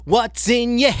What's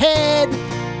in your head?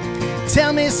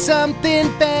 Tell me something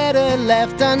better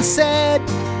left unsaid.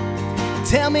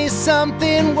 Tell me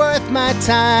something worth my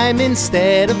time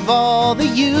instead of all the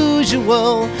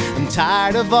usual. I'm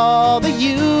tired of all the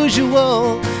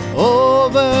usual,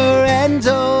 over and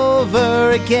over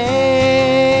again.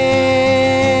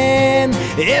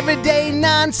 Everyday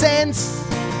nonsense.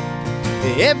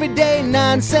 Everyday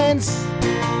nonsense.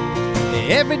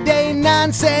 Everyday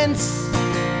nonsense.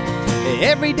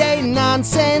 Everyday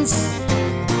nonsense.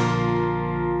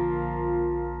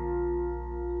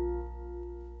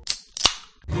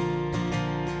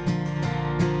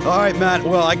 All right, Matt.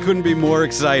 Well, I couldn't be more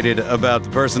excited about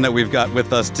the person that we've got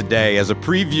with us today as a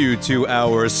preview to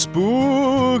our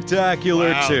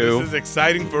Spooktacular 2. This is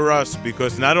exciting for us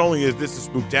because not only is this a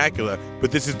Spooktacular,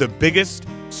 but this is the biggest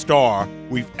star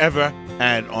we've ever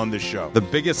had on the show. The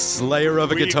biggest slayer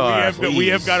of a guitar. We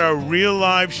have got a real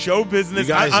live show business.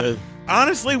 You guys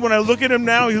honestly, when I look at him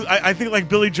now, I think like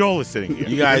Billy Joel is sitting here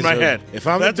in my head. That's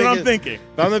what I'm thinking.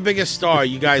 If I'm the biggest star,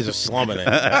 you guys are slumming it.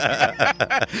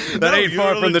 That ain't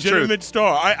far from the truth. Legitimate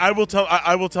star. I will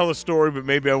tell a story, but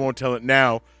maybe I won't tell it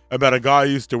now, about a guy I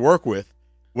used to work with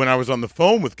when I was on the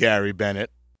phone with Gary Bennett,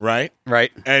 right?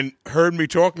 Right. And heard me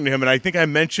talking to him, and I think I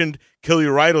mentioned Kill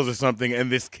Your Idols or something, and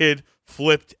this kid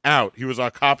flipped out. He was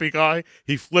our copy guy.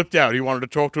 He flipped out. He wanted to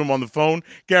talk to him on the phone.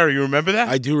 Gary, you remember that?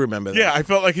 I do remember that. Yeah, he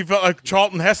felt like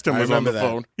Charlton Heston was on the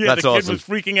phone. Yeah, That's the kid awesome. was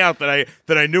freaking out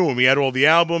that I knew him. He had all the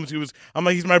albums. I'm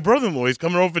like, he's my brother-in-law. He's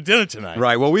coming over for dinner tonight.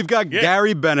 Right. Well, we've got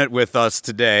Gary Bennett with us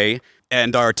today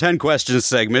and our 10 questions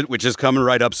segment, which is coming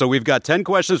right up. So we've got 10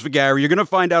 questions for Gary. You're going to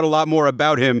find out a lot more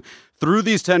about him through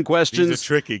these 10 questions. He's a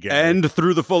tricky guy. And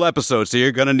through the full episode, so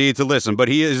you're going to need to listen. But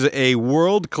he is a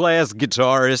world-class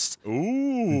guitarist,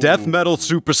 death metal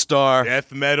superstar.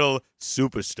 Death metal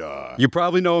superstar. You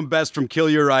probably know him best from Kill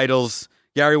Your Idols.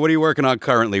 Gary, what are you working on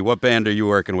currently? What band are you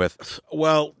working with?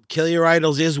 Well, Kill Your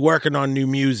Idols is working on new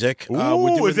music.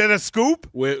 Is that a scoop?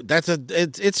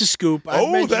 It's a scoop. I've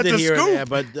mentioned that's it a here scoop. and there,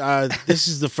 but this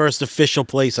is the first official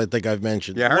place I think I've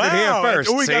mentioned. You heard it here first.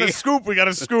 We got a scoop. We got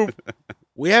a scoop.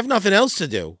 We have nothing else to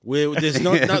do. There's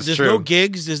no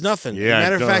gigs. There's nothing. Yeah,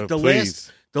 matter of fact, the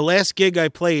last gig I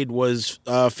played was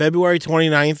February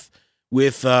 29th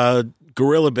with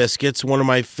Gorilla Biscuits, one of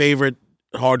my favorite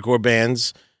hardcore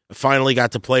bands. I finally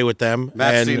got to play with them.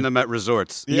 I've seen them at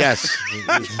resorts. Yes.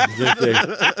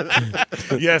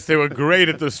 Yes, they were great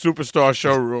at the Superstar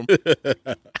showroom.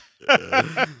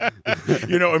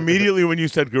 Immediately when you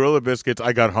said Gorilla Biscuits,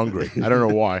 I got hungry. I don't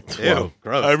know why. Ew,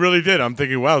 gross. I really did. I'm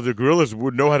thinking, wow, the Gorillas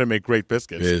would know how to make great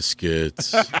biscuits.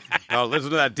 Biscuits. Oh, listen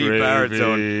to that deep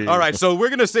baritone. All right, so we're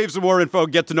going to save some more info,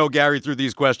 get to know Gary through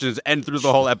these questions and through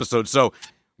the whole episode. So,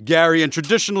 Gary, in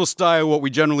traditional style, what we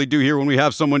generally do here when we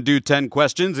have someone do 10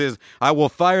 questions is I will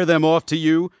fire them off to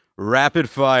you,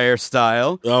 rapid fire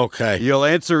style. Okay. You'll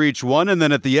answer each one, and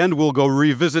then at the end, we'll go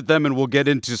revisit them and we'll get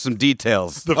into some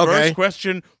details. The first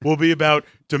question will be about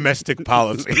domestic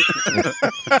policy.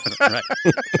 Right.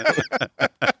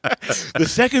 The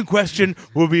second question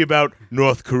will be about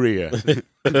North Korea.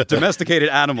 Domesticated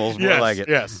animals, more like it.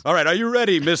 Yes. All right, are you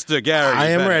ready, Mr. Gary? I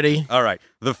am ready. All right,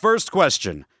 the first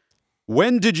question.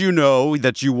 When did you know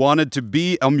that you wanted to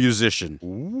be a musician?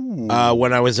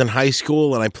 When I was in high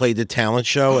school and I played the talent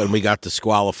show and we got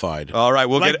disqualified. All right,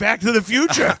 we'll Like get Back to the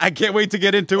Future. I can't wait to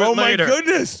get into it later. Oh, my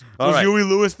goodness. All Was right. Huey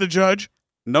Lewis the judge?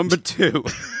 Number 2.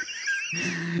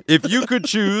 If you could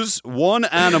choose one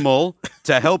animal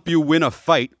to help you win a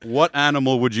fight, what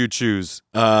animal would you choose?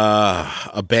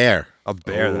 A bear. A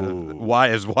bear.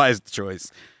 Wise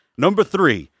choice. Number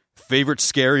 3. Favorite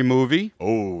scary movie?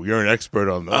 Oh, you're an expert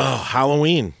on those. Oh,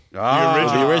 Halloween.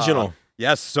 The original.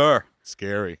 Yes, sir.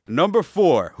 Scary. Number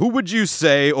 4. Who would you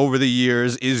say over the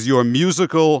years is your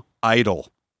musical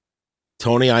idol?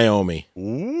 Tony Iommi.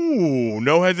 Ooh,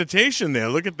 no hesitation there.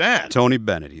 Look at that. Tony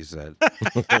Bennett, he said.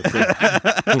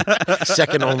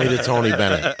 Second only to Tony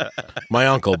Bennett. My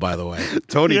uncle, by the way.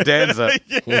 Tony Danza.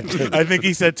 I think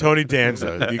he said Tony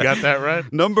Danza. You got that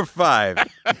right? Number 5.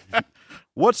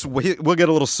 We'll get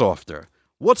a little softer.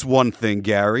 What's one thing,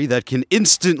 Gary, that can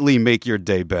instantly make your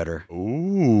day better?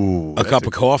 Ooh. A cup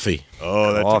of coffee.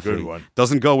 Oh, that's Coffee. a good one.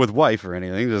 Doesn't go with wife or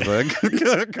anything. Just like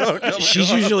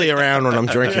She's usually around when I'm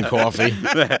drinking coffee.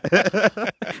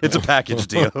 It's a package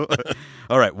deal.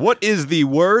 All right. What is the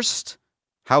worst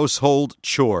household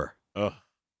chore? So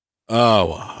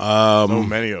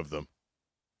many of them.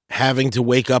 Having to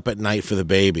wake up at night for the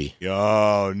baby.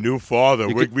 Yo, new father.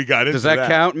 We got into that. Does that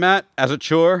count, Matt, as a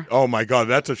chore? Oh, my God.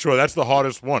 That's a chore. That's the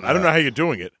hardest one. I don't know how you're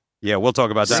doing it. Yeah, we'll talk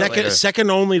about that later.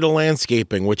 Second only to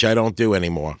landscaping, which I don't do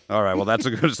anymore. All right. Well, that's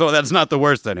a good. So that's not the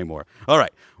worst anymore. All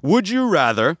right. Would you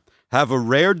rather have a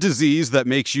rare disease that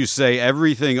makes you say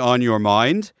everything on your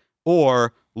mind,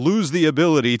 or lose the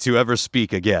ability to ever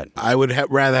speak again? I would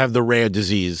rather have the rare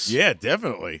disease. Yeah,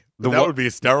 definitely. That would be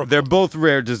hysterical. They're both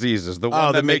rare diseases. The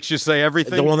one that makes you say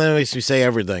everything? The one that makes me say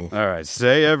everything. All right,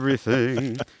 say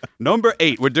everything. Number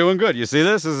 8. We're doing good. You see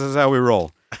this? This is how we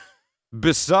roll.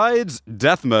 Besides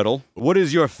death metal, what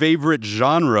is your favorite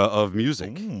genre of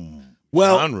music?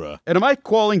 Well, Genre. And am I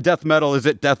calling death metal? Is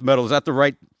it death metal? Is that the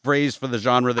right phrase for the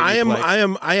genre that you play?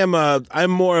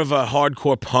 I'm more of a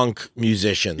hardcore punk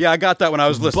musician. Yeah, I got that when I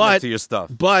was listening to your stuff.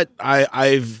 But I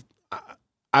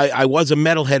was a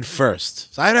metalhead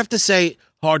first. So I'd have to say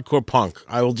hardcore punk.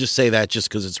 I will just say that just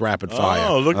because it's rapid fire.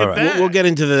 Oh, look at that. We'll get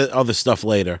into the other stuff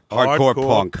later.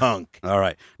 Hardcore punk. All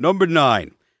right. Number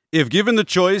 9. If given the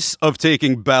choice of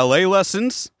taking ballet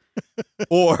lessons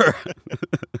or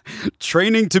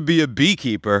training to be a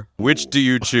beekeeper, which do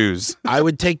you choose? I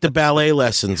would take the ballet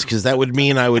lessons because that would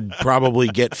mean I would probably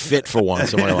get fit for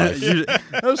once in my life.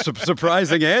 That was a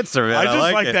surprising answer, man. I just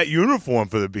like it. that uniform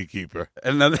for the beekeeper.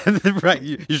 And then, right,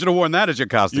 you should have worn that as your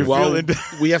costume. Well,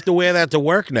 we have to wear that to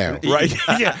work now. Right?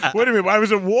 Yeah. Wait a minute. I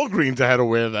was at Walgreens. I had to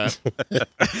wear that.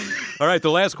 All right, the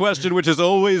last question, which is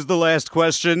always the last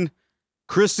question.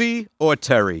 Chrissy or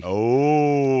Terry?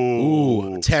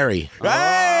 Ooh, Terry.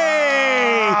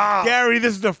 Hey! Gary,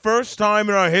 this is the first time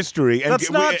in our history. And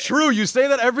That's not true. You say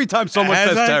that every time someone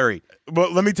says Terry.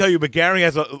 But let me tell you, but Gary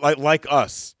has, like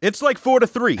us, It's like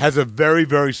 4-3. has a very,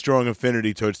 very strong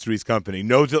affinity towards Three's Company.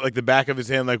 Knows it like the back of his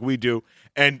hand like we do.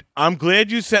 And I'm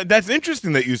glad you said, that's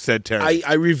interesting that you said Terry.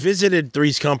 I revisited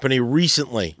Three's Company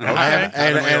recently. Okay.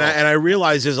 And I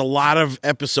realized there's a lot of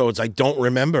episodes I don't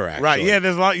remember, actually. Right, yeah,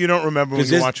 there's a lot you don't remember when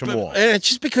you watch them all. And it's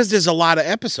just because there's a lot of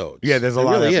episodes. Yeah, there's a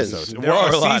lot really of episodes. Is. There are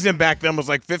a Our lot. season back then was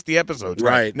like 50 episodes.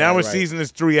 Right, Now right, a season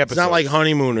is 3 episodes. It's not like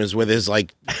Honeymooners where there's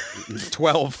like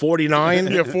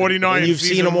 49. Yeah, 49 And in you've seen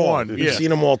season them all. 1. You've Yeah. seen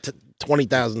them all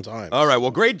 20,000 times. All right,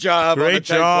 well, great job. on the Great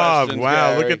 10 job. questions, Wow,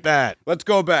 Gary. look at that. Let's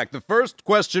go back. The first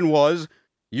question was,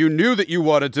 you knew that you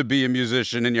wanted to be a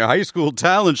musician in your high school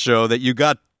talent show that you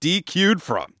got DQ'd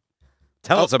from.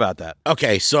 Tell us about that.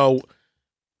 Okay, so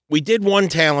we did one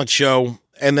talent show,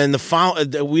 and then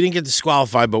we didn't get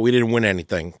disqualified, but we didn't win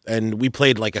anything. And we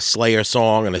played like a Slayer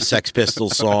song and a Sex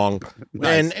Pistols song.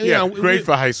 And you know, great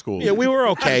for high school. Yeah, we were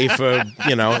okay for,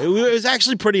 it was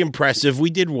actually pretty impressive. We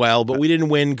did well, but we didn't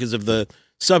win because of the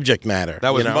subject matter.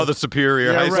 That was you know? Mother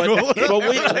Superior High School.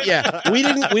 But we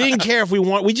didn't care if we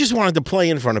won. We just wanted to play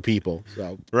in front of people.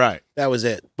 So Right. that was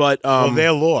it. But Well,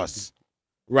 their loss.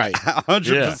 right.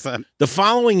 100%. The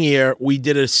following year, we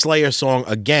did a Slayer song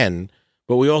again,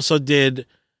 but we also did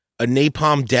a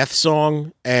Napalm Death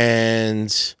song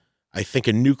and I think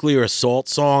a Nuclear Assault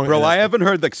song. Bro, I haven't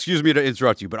heard, excuse me to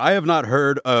interrupt you, but I have not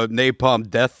heard a Napalm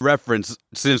Death reference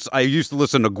since I used to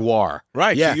listen to Guar.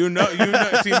 Right. Yeah. So you know.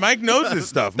 See, Mike knows his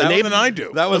stuff more than I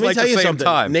do. That was Let me like tell the you same something.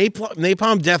 time.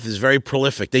 Napalm Death is very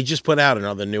prolific. They just put out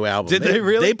another new album. Did they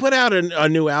really? They put out a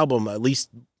new album at least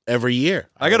every year.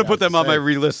 I got to put them on my say.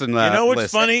 re-listen You know what's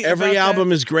list. funny? Every about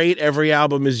album is great. Every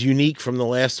album is unique from the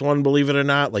last one, believe it or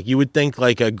not. Like you would think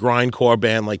like a grindcore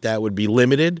band like that would be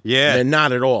limited. Yeah. They're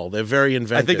not at all. They're very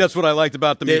inventive. I think that's what I liked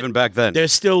about them even back then. They're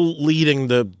still leading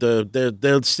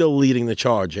they're still leading the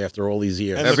charge after all these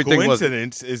years. And Everything the was-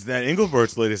 coincidence is that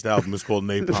Engelbert's latest album is called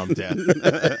Napalm Death.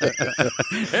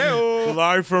 Hey-o.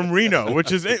 Live from Reno,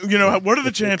 which is, what are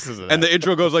the chances of that? And the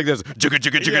intro goes like this. Jigga,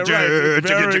 jigga, Yeah, jigga, right. jigga, jigga,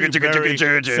 Very, jigga, jigga, very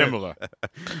jigga, jigga. similar.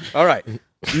 All right.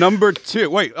 Number 2.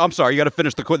 Wait, I'm sorry. You got to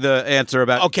finish the answer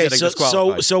about Okay, getting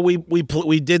disqualified. so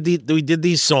we did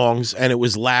these songs and it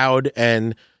was loud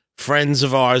and friends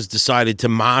of ours decided to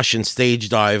mosh and stage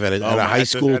dive at a high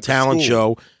school at the talent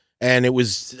school. show, and it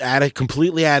was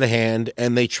completely out of hand,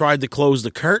 and they tried to close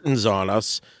the curtains on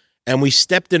us, and we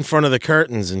stepped in front of the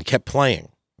curtains and kept playing.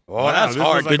 Oh, Wow, that's this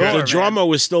hard. was like The man. drummer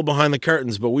was still behind the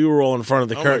curtains, but we were all in front of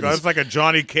the Oh my curtains. God, it's like a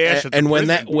Johnny Cash. at the And when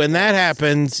prison. that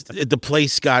happened, the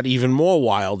place got even more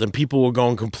wild, and people were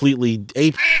going completely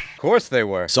ape. Of course they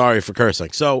were. Sorry for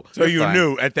cursing. So you fine.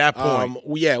 knew at that point.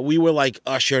 we were like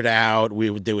ushered out.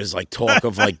 There was like talk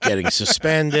of like getting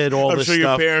suspended, all I'm this sure your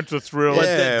stuff. parents were thrilled. But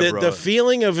Yeah, the brother.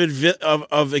 feeling of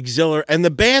exhilar, and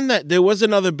the band there was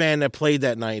another band that played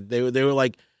that night. They were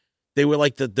like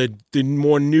the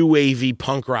more new wavy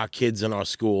punk rock kids in our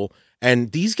school.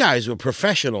 And these guys were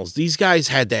professionals. These guys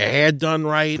had their hair done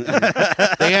right.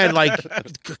 They had like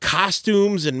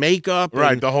costumes and makeup.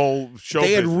 Right, and the whole show.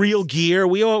 they had business. real gear.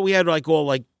 We had like all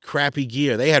like crappy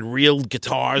gear. They had real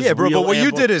guitars. Yeah, bro, real but what you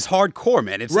amp- did is hardcore,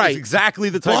 man. It's Right. exactly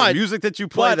the type of music that you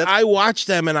play. But I watched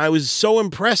them, and I was so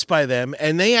impressed by them,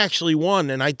 and they actually won,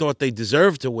 and I thought they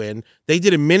deserved to win. They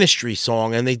did a Ministry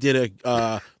song, and they did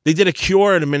a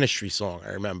Cure and a Ministry song,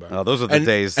 I remember. Oh, those are the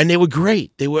days. And they were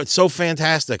great. They were so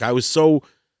fantastic. I was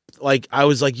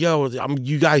like, yo,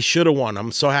 you guys should have won.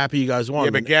 I'm so happy you guys won.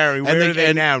 Yeah, but Gary, where are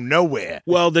they now? Nowhere.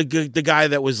 Well, the guy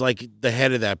that was like the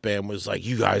head of that band was like,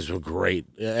 you guys were great.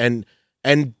 And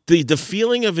the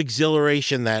feeling of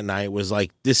exhilaration that night was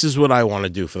like, this is what I want to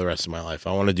do for the rest of my life.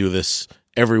 I want to do this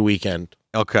every weekend.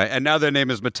 Okay, and now their name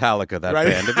is Metallica, that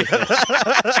band.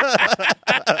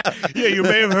 Yeah, you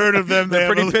may have heard of them.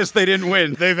 They're pretty pissed they didn't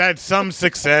win. They've had some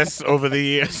success over the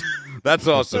years. That's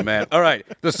awesome, man. All right.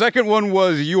 The second one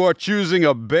was you are choosing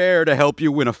a bear to help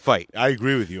you win a fight. I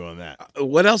agree with you on that.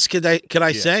 What else could I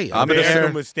say? I'm gonna Bear say-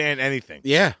 can withstand anything.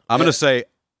 Yeah. I'm going to say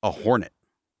a hornet.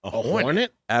 A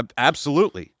hornet?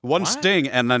 Absolutely. One What? sting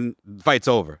and then fight's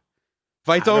over.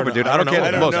 Fight's I don't over, know. dude. I I don't don't care know. what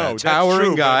I the don't most know. That's towering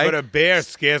true, guy. but a bear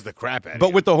scares the crap out of you.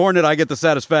 But with the hornet, I get the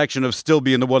satisfaction of still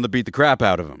being the one that beat the crap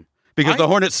out of him. Because the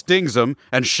hornet stings him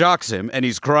and shocks him, and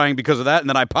he's crying because of that, and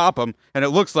then I pop him, and it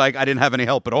looks like I didn't have any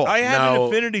help at all. I have No. an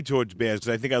affinity towards bears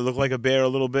because I think I look like a bear a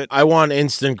little bit. I want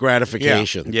instant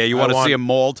gratification. Yeah, you want to see him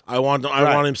mauled? I want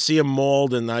him to see him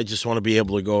mauled, and I just want to be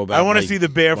able to go about. I want to my- see the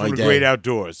bear my from the day. great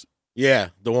outdoors. Yeah,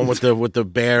 the one with the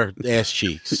bare ass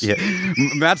cheeks. Yeah.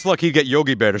 Matt's lucky he'd get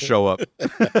Yogi Bear to show up. Like,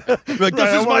 this Right,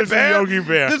 I is my wanna see bear. Yogi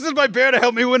Bear. This is my bear to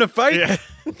help me win a fight. Yeah.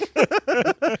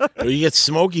 Or you get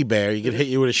Smokey Bear, he could hit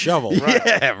you with a shovel.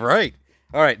 Yeah, right.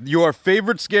 All right. Your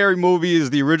favorite scary movie is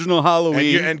the original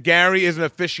Halloween. And Gary is an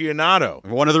aficionado.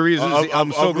 One of the reasons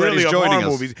I'm so glad he's joining horror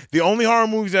us. movies. The only horror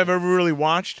movies I've ever really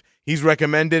watched, he's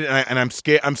recommended, and I'm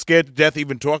scared. I'm scared to death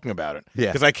even talking about it. Yeah.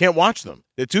 because I can't watch them.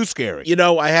 They're too scary. You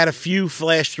know, I had a few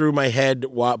flash through my head,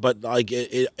 but like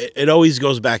it always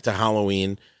goes back to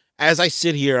Halloween. As I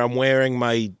sit here, I'm wearing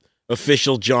my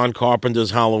official John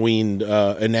Carpenter's Halloween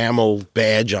enamel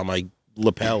badge on my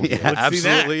lapel. Yeah, Let's see that.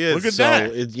 absolutely is. Look at So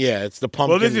that. it's the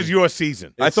pumpkin. Well, this is your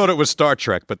season. I thought it was Star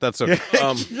Trek, but that's okay.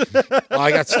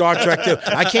 I got Star Trek too.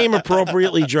 I came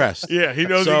appropriately dressed. Yeah, he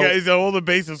knows So- he's got all the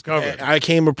bases covered. I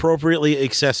came appropriately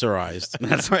accessorized.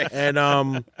 That's right.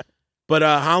 And but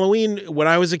Halloween when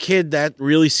I was a kid, that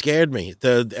really scared me.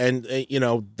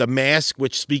 The mask,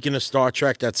 which speaking of Star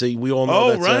Trek, we all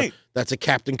know that's a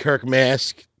Captain Kirk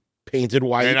mask painted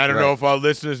white. And I don't know if our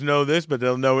listeners know this, but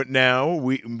they'll know it now.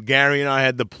 Gary and I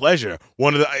had the pleasure.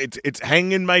 It's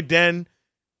hanging in my den,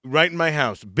 right in my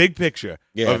house. Big picture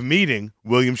of meeting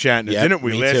William Shatner, Yep, didn't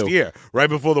we? me Last too. year, right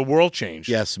before the world changed.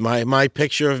 Yes, my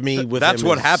picture of me with That's him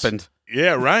what is- happened.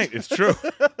 Yeah, right. It's true.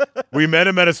 We met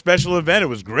him at a special event. It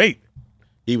was great.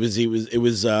 We were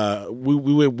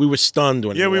stunned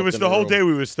when Yeah, he we walked was in the whole room. day.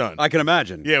 We were stunned. I can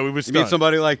imagine. Yeah, we were You stunned. meet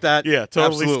somebody like that? Yeah, totally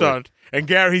Absolutely. stunned. And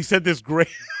Gary, he said this great.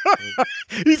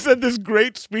 He said this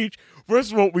great speech.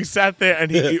 First of all, we sat there,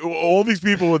 and all these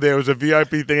people were there. It was a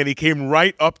VIP thing, and he came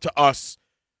right up to us.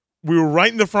 We were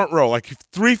right in the front row, like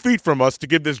 3 feet from us, to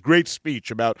give this great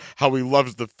speech about how he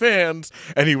loves the fans,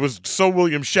 and he was so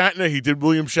William Shatner. He did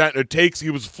William Shatner takes. He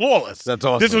was flawless. That's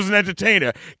awesome. This was an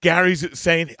entertainer. Gary's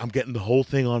saying, "I'm getting the whole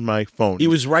thing on my phone." He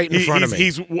was right in front of me.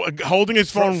 He's holding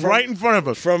his phone From- right in front of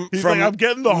us. He's from like, "I'm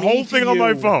getting the me whole to thing on my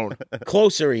you. phone."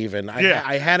 Closer even.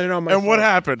 I had it on my And phone. what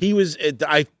happened? He was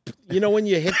when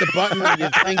you hit the button and you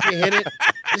think you hit it.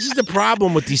 This is the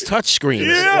problem with these touch screens.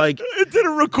 Yeah, Like it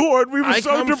didn't record. We were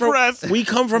so depressed. we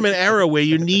come from an era where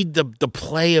you need the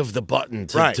play of the button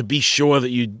to be sure that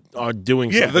you are doing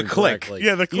Yeah, something the click. correctly.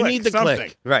 Yeah, the You click, need the something.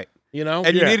 click. Right. You know?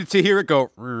 And you Yeah. needed to hear it go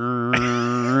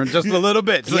just a little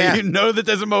bit, so Yeah. you know that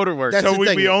there's a motor work. That's So the we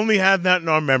thing. only had that in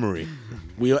our memory.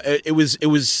 It was It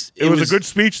was a good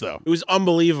speech, though. It was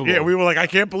unbelievable. Yeah, we were like, I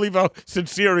can't believe how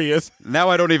sincere he is. Now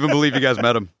I don't even believe you guys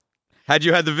met him. Had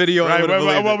you had the video, I Right, would have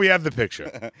believed well, it. we have the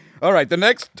picture. All right, the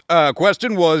next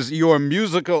question was your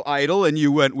musical idol, and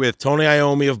you went with Tony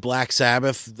Iommi of Black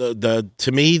Sabbath.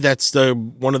 To me, that's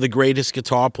one of the greatest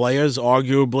guitar players,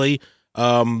 arguably.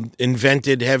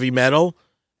 Invented heavy metal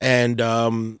and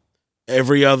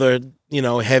every other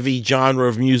heavy genre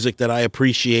of music that I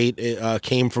appreciate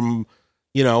came from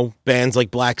bands like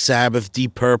Black Sabbath,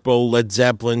 Deep Purple, Led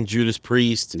Zeppelin, Judas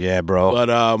Priest. Yeah, bro. But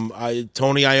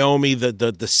Tony Iommi,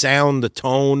 the sound, the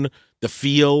tone, the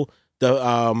feel,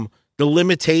 the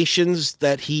limitations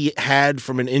that he had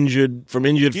from injured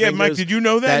Yeah, fingers. Mike, did you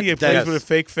know that? He plays with a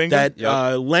fake finger?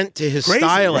 That lent to his Crazy,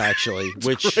 style, right? actually,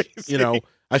 which, crazy.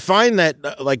 I find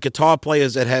that like guitar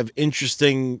players that have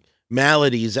interesting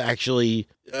maladies actually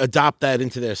adopt that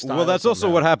into their style. Well, that's also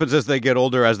what happens as they get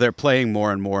older, as they're playing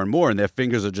more and more and more, and their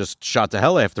fingers are just shot to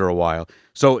hell after a while.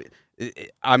 So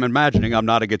I'm imagining, I'm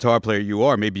not a guitar player, you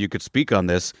are, maybe you could speak on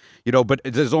this, but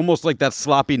there's almost like that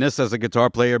sloppiness as a guitar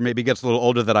player maybe gets a little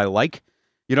older that I like.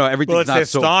 Everything's not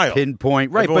so style.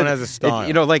 Pinpoint. Right, Everyone but has a style.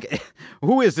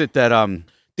 Who is it that who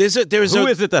is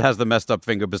there's it that has the messed up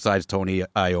finger besides Tony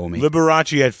Iommi?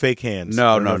 Liberace had fake hands.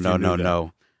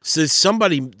 No. So there's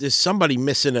somebody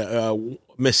missing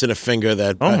a finger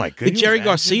that. Oh my goodness! Jerry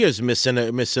Garcia's missing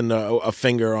a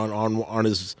finger on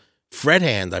his fret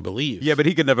hand, I believe. Yeah, but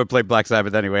he could never play Black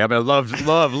Sabbath anyway. I mean, I love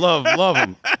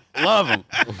him,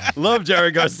 love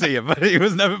Jerry Garcia, but he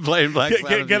was never playing Black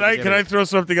Sabbath. Can I throw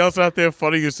something else out there?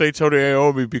 Funny you say Tony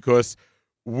Iommi, because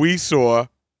we saw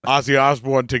Ozzy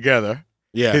Osbourne together.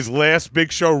 Yeah. His last big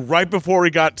show right before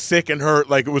he got sick and hurt.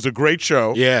 Like, it was a great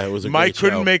show. Yeah, it was a Mike great show.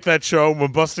 couldn't make that show. We're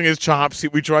busting his chops.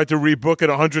 We tried to rebook it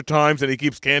 100 times, and he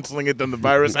keeps canceling it. Then the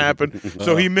virus happened.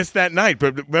 So he missed that night.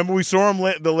 But remember, we saw him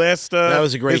the last that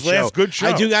was a great his last good show.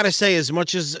 I do got to say, as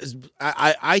much as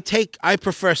I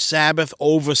prefer Sabbath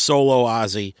over solo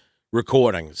Ozzy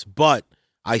recordings, but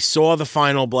I saw the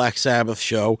final Black Sabbath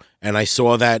show, and I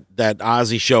saw that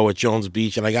Ozzy show at Jones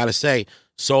Beach, and I got to say,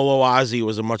 solo Ozzy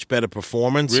was a much better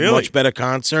performance, much better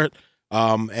concert,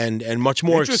 and much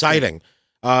more exciting.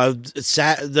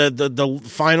 The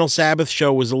final Sabbath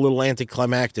show was a little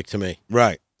anticlimactic to me.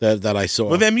 Right. That I saw.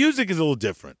 Well, their music is a little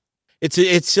different. It's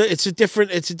a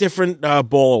different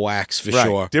ball of wax for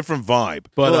sure. Different vibe.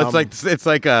 But it's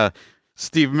like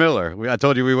Steve Miller. I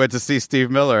told you we went to see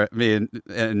Steve Miller, me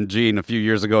and Gene, a few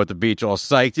years ago at the beach, all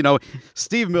psyched.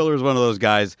 Steve Miller is one of those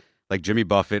guys. Like Jimmy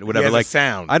Buffett, whatever. He has like a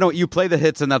sound. I don't. You play the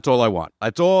hits, and that's all I want.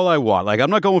 That's all I want. Like, I'm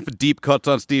not going for deep cuts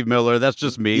on Steve Miller. That's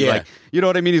just me. Yeah. Like, you know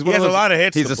what I mean? He has a lot of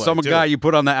hits. He's to a play, summer too. guy you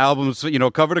put on the albums,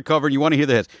 cover to cover, and you want to hear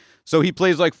the hits. So he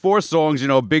plays like 4 songs,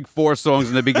 big 4 songs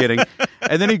in the beginning,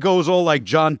 and then he goes all like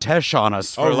John Tesh on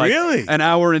us for really? an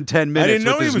hour and 10 minutes didn't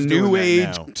know with he his was doing new that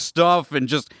age now. stuff and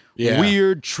just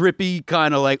weird, trippy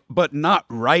kind of like, but not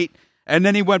right. And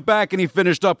then he went back and he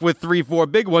finished up with 3-4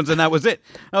 big ones, and that was it.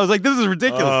 I was like, "This is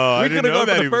ridiculous. I We didn't could have know gone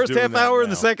that for he the was first doing half that hour now.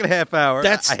 and the second half hour."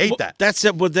 I hate that. That's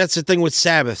the thing with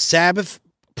Sabbath. Sabbath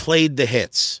played the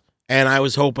hits, and I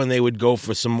was hoping they would go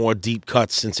for some more deep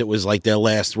cuts since it was like their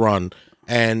last run.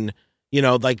 And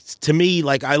like to me,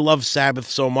 like I love Sabbath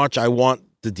so much, I want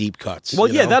the deep cuts.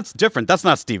 Well, yeah, that's different. That's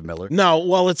not Steve Miller. No,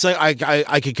 well, it's like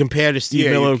I could compare to Steve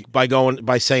Miller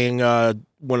by saying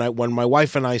when my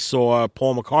wife and I saw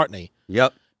Paul McCartney.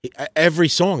 Yep. Every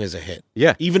song is a hit.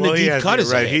 Yeah. Even the deep cut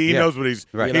is a hit. He knows what he's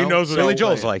right. He knows what Billy he's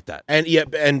Joel's playing. like that.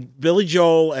 And Billy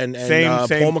Joel and Same Paul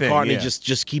thing, McCartney yeah.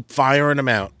 just keep firing them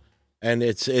out. And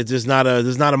there's not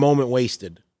a moment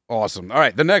wasted. Awesome. All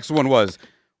right, the next one was,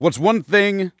 what's one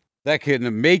thing that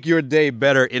can make your day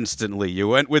better instantly? You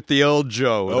went with the old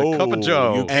Joe, the cup of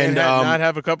Joe. You can't not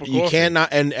have a cup of coffee. You can't not,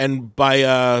 and by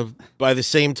the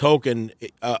same token,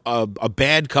 a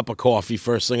bad cup of coffee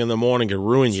first thing in the morning can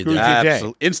ruin your Screws day. your day.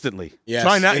 Absolutely. Instantly. Yes,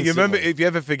 Try not. You instantly. remember, if you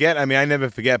ever forget, I mean, I never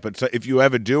forget, but if you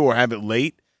ever do or have it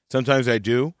late, sometimes I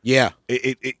do. Yeah.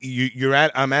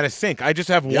 I'm at a sink. I just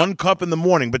have one cup in the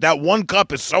morning, but that one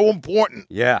cup is so important.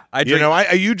 Yeah. I drink.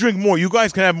 You drink more. You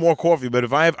guys can have more coffee, but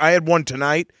if I had one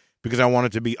tonight because I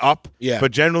wanted to be up. Yeah.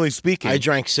 But generally speaking, I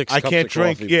drank 6 I cups can't of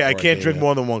drink. coffee Yeah, I before can't came drink in.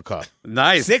 more than 1 cup.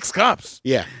 Nice. 6 cups.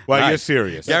 Yeah. Well, Nice. you're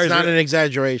serious. That's Gary's not a- an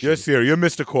exaggeration. You're serious. You're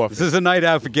Mr. Coffee. This is a night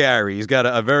out for Gary. He's got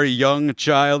a very young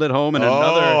child at home and Oh,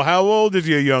 another how old is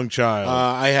your young child?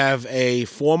 I have a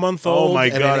 4-month-old oh my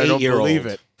and God, an I don't 8-year-old. believe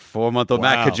it. 4-month-old.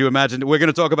 Wow. Matt, could you imagine? We're going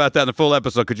to talk about that in the full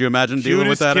episode. Could you imagine dealing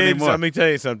with Cutest that kids, anymore? let me tell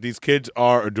you something. These kids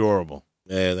are adorable.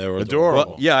 Yeah, they were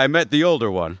Adorable. Well, yeah, I met the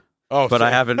older one. Oh, but so- I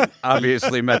haven't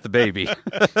obviously met the baby.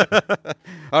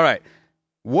 All right.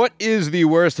 What is the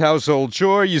worst household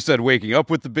chore? You said waking up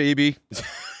with the baby.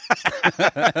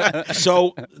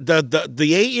 So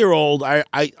the 8-year-old, I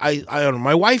don't know.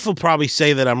 My wife will probably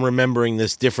say that I'm remembering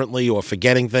this differently or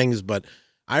forgetting things, but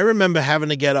I remember having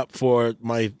to get up for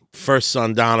my first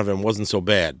son, Donovan. Wasn't so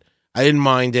bad. I didn't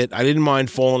mind it. I didn't mind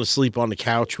falling asleep on the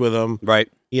couch with him. Right.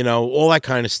 All that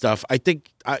kind of stuff. I think,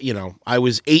 I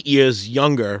was 8 years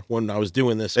younger when I was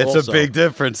doing this. It's also. a big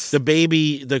difference. The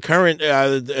baby, the current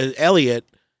Elliot.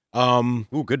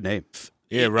 Ooh, good name.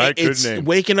 Yeah, right. Good It's name.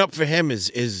 waking up for him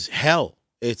is hell.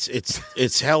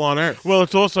 It's hell on earth. Well,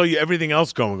 it's also everything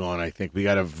else going on. I think we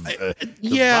got the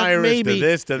yeah, virus, maybe. to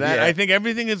this, to that. Yeah. I think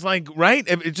everything is like right.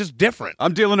 It's just different.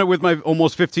 I'm dealing it with my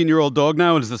almost 15-year-old dog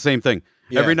now, and it's the same thing.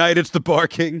 Yeah. Every night it's the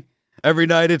barking. Every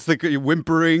night it's the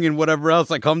whimpering and whatever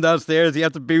else. I come downstairs, you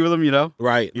have to be with him, you know?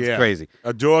 Right. It's crazy.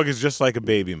 A dog is just like a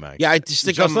baby, Mike. Yeah, I just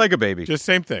think Just like a baby. Just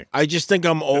same thing. I just think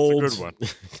I'm old. That's a good one.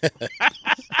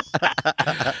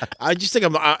 I just think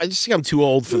I'm too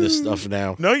old for this stuff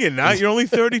now. No, you're not. You're only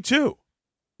 32.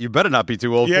 You better not be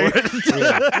too old for it.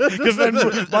 Because then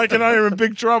Mike and I are in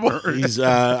big trouble.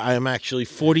 I am actually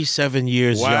 47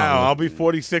 years young. Wow, I'll be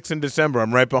 46 in December.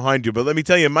 I'm right behind you. But let me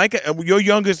tell you, Mike, your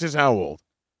youngest is how old?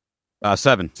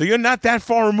 7. So you're not that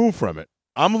far removed from it.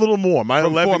 I'm a little more. My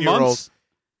From 4 11-year-old. months?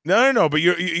 No. But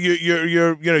you're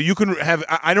you can have.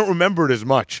 I don't remember it as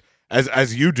much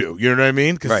as you do. You know what I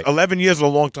mean? Because 11 years is a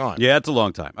long time. Yeah, it's a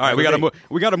long time. All right,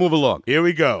 we got to move along. Here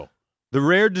we go. The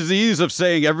rare disease of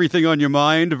saying everything on your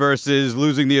mind versus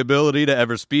losing the ability to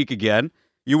ever speak again.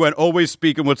 You went always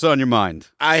speaking what's on your mind.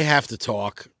 I have to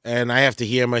talk, and I have to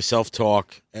hear myself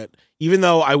talk. Even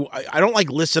though I don't like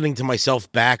listening to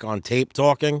myself back on tape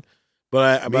talking,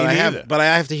 but I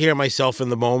have to hear myself in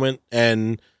the moment,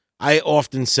 and I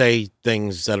often say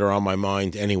things that are on my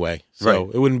mind anyway,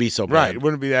 so it wouldn't be so bad. Right, it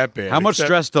wouldn't be that bad. How much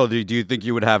stress, though, do you think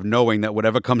you would have knowing that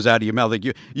whatever comes out of your mouth, like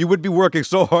you would be working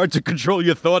so hard to control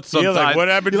your thoughts sometimes. Yeah, like what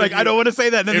happens? You're like, I don't want to say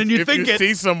that, and then you think if you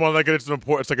see someone like it's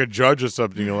like a judge or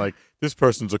something, you're like, this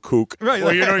person's a kook. Right.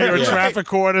 Or you're a traffic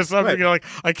court or something. Right. You're like,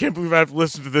 I can't believe I have to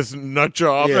listen to this nut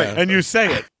job. Yeah. And you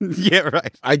say it. Yeah,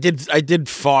 right. I did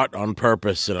fart on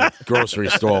purpose at a grocery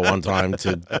store one time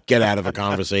to get out of a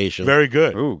conversation. Very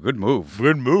good. Ooh, good move.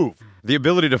 Good move. The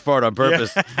ability to fart on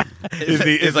purpose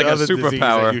is like a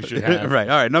superpower. You should have. Right.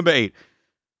 All right. Number 8.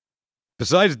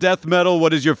 Besides death metal,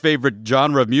 what is your favorite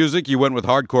genre of music? You went with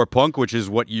hardcore punk, which is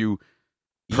what you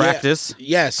practice.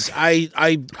 Yes.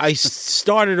 I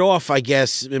started off, I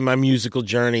guess, in my musical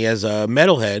journey as a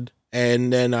metalhead,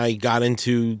 and then I got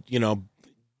into,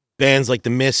 bands like the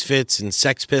Misfits and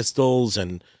Sex Pistols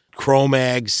and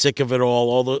Cro-Mags, Sick of It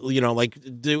All the,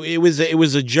 it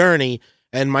was a journey.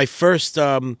 And my first,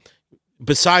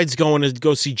 besides going to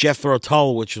go see Jethro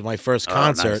Tull, which was my first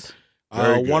concert,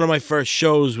 nice. One of my first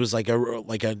shows was like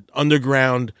an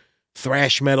underground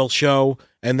thrash metal show,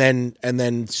 and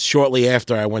then shortly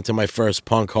after I went to my first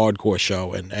punk hardcore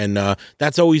show, and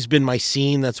that's always been my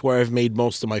scene. That's where I've made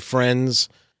most of my friends.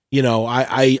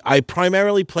 I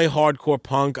primarily play hardcore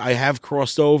punk. I have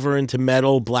crossed over into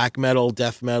metal, black metal,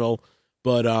 death metal.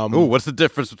 But what's the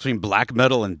difference between black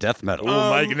metal and death metal?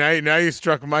 Mike, now you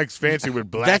struck Mike's fancy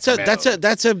with black metal.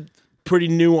 That's a pretty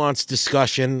nuanced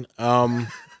discussion.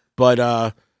 But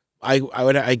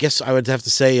I guess I would have to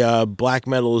say black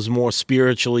metal is more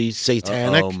spiritually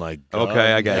satanic. Oh my god!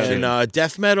 Okay, I got you. And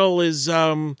death metal is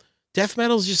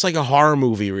just like a horror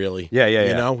movie, really.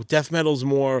 Yeah. Death metal's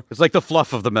more. It's like the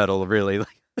fluff of the metal, really.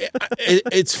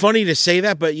 It's funny to say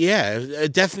that, but yeah,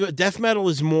 death metal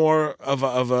is more of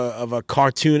a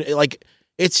cartoon. Like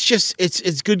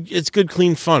it's good,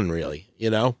 clean fun, really.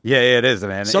 Yeah, it is,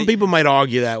 man. Some people might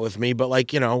argue that with me, but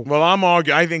Well, I'm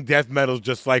arguing. I think death metal's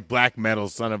just like black metal,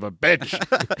 son of a bitch.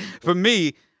 For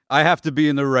me, I have to be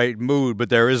in the right mood, but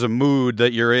there is a mood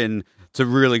that you're in to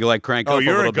really crank up a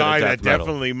little bit of death metal. Oh, you're a guy that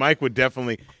definitely, Mike would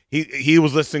definitely. He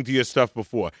was listening to your stuff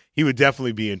before. He would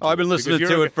definitely be into. I've been listening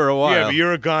to it for a while. Yeah, but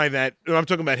you're a guy that I'm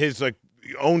talking about his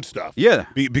own stuff. Yeah,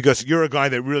 because you're a guy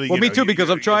that really. Well, me too. Because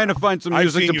I'm trying to find some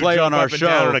music to play on our show.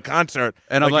 Down at a concert,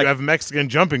 and I'm like, you have Mexican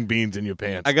jumping beans in your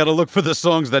pants. I got to look for the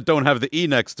songs that don't have the E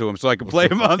next to them, so I can play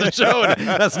them on the show. And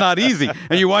that's not easy,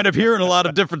 and you wind up hearing a lot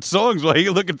of different songs while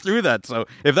you're looking through that. So,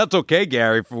 if that's okay,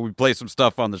 Gary, if we play some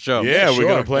stuff on the show, yeah, sure.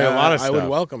 We're gonna play a lot of stuff. I would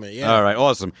welcome it. Yeah. All right,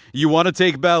 awesome. You want to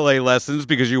take ballet lessons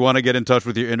because you want to get in touch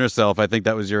with your inner self. I think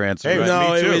that was your answer. Hey, right?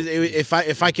 No, me too.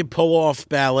 If I could pull off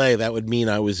ballet, that would mean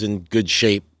I was in good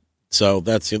shape. So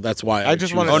that's why I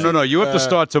just want to. Oh no, you have to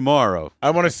start tomorrow.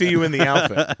 I want to see you in the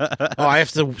outfit. Oh, I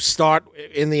have to start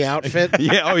in the outfit.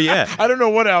 Yeah. Oh yeah. I don't know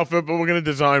what outfit, but we're gonna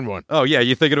design one. Oh yeah.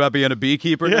 You thinking about being a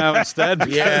beekeeper now instead?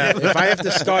 Yeah. If I have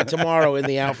to start tomorrow in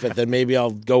the outfit, then maybe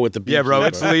I'll go with the beekeeper. Yeah, bro.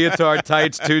 It's leotard,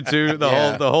 tights, tutu,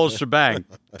 the whole shebang,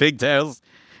 pigtails.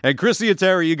 And Chrissy and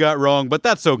Terry, you got wrong, but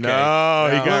that's okay. No,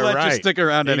 he got we'll right. let you stick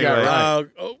around He anyway. got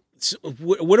So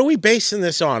what are we basing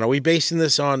this on? Are we basing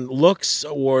this on looks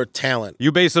or talent?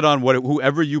 You base it on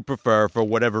whoever you prefer for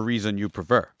whatever reason you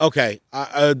prefer. Okay.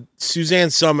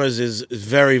 Suzanne Summers is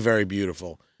very, very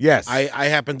beautiful. Yes. I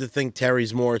happen to think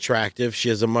Terry's more attractive. She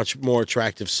has a much more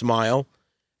attractive smile.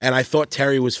 And I thought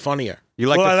Terry was funnier.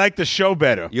 I like the show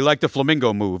better. You like the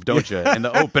flamingo move, don't you? In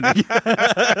the opening.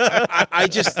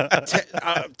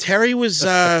 Terry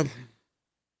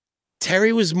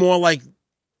was more like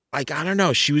I don't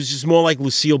know. She was just more like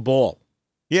Lucille Ball.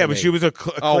 Yeah, but she was a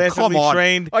classically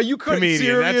trained Are you comedian.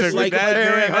 serious?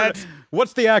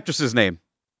 What's the actress's name?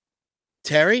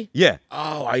 Terry? Yeah.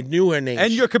 Oh, I knew her name.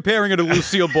 And you're comparing her to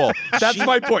Lucille Ball. That's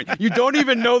my point. You don't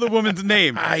even know the woman's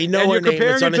name. I know and her you're name.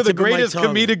 comparing It's her on to the the tip of my greatest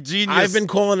tongue. comedic genius. I've been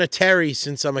calling her Terry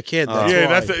since I'm a kid. That's Yeah,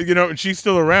 why. that's and she's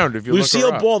still around. If you Lucille look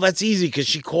her up. Ball, that's easy because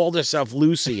she called herself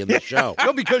Lucy in the show.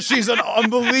 No, because she's an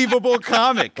unbelievable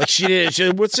comic. Like she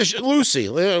did. What's the Lucy?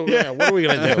 Yeah. What are we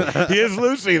gonna do? Here's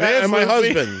Lucy. There's And my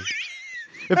Lucy. husband.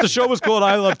 If the show was called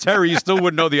I Love Terry, you still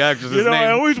wouldn't know the actress's You know, name.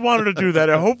 I always wanted to do that.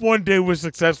 I hope one day we're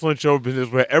successful in show business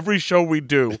where every show we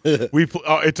do,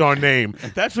 it's our name.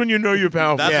 That's when you know you're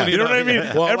powerful. That's when you you know know, what I mean?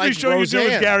 yeah. Well, every like show you do is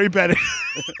Roseanne. Gary Bennett.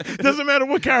 Doesn't matter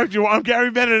what character you are. I'm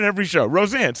Gary Bennett in every show.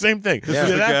 Roseanne, same thing. This You're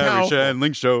is the that Gary powerful.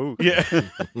 Shandling Show. Yeah.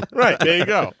 Right. There you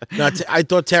go. No, I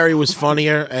thought Terry was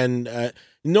funnier, and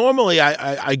normally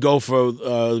I go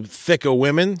for thicker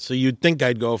women. So you'd think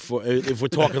I'd go for if we're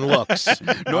talking looks.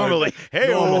 Normally. Hey,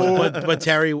 But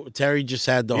Terry just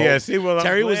had the whole. Yeah, see, well, I'm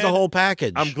Terry was glad- the whole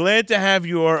package. I'm glad to have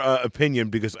your opinion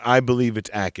because I believe it's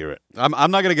accurate. I'm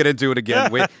not going to get into it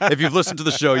again. Wait, if you've listened to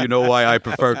the show, you know why I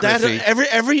prefer that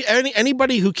Chrissy.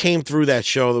 anybody who came through that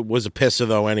show was a pisser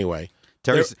though. Anyway,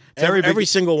 Terry every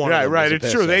single one. Right, of them right. was a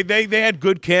It's true. pisser. They had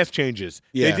good cast changes.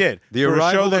 Yeah. They did. The For a show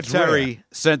arrival of that's Terry rare.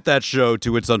 sent that show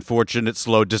to its unfortunate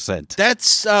slow descent.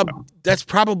 That's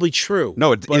probably true.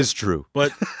 No, it is true.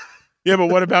 But Yeah, but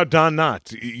what about Don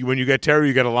Knotts? When you get Terry,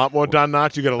 you get a lot more Don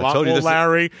Knotts. You get a lot told you more this-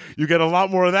 Larry. You get a lot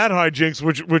more of that hijinks,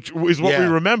 which is what we Yeah.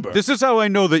 remember. This is how I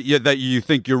know that you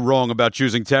think you're wrong about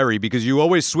choosing Terry, because you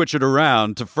always switch it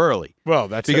around to Furley. well,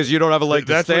 that's Because you don't have a leg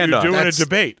to That's stand what on. you do in a That's-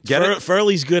 debate. Get it?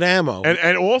 Furley's good ammo.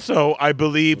 And also, I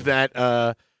believe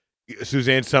that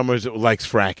Suzanne Summers likes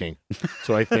fracking,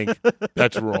 so I think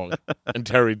that's wrong, and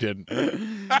Terry didn't.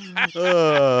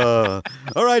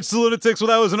 All right, Salunatics. Well,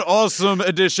 that was an awesome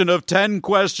edition of 10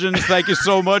 questions. Thank you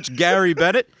so much, Gary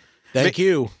Bennett. Thank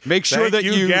you. Make sure Thank that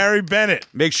you, Gary Bennett.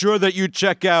 Make sure that you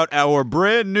check out our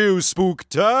brand new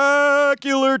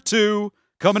Spooktacular 2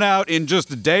 coming out in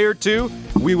just a day or two.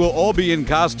 We will all be in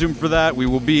costume for that. We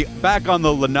will be back on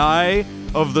the lanai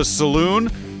of the saloon.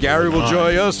 Gary will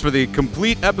join us for the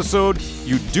complete episode.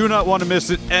 You do not want to miss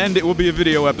it, and it will be a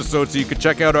video episode, so you can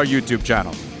check out our YouTube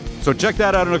channel. So check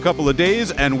that out in a couple of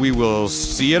days, and we will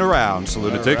see you around,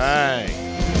 Salunatics.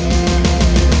 Right.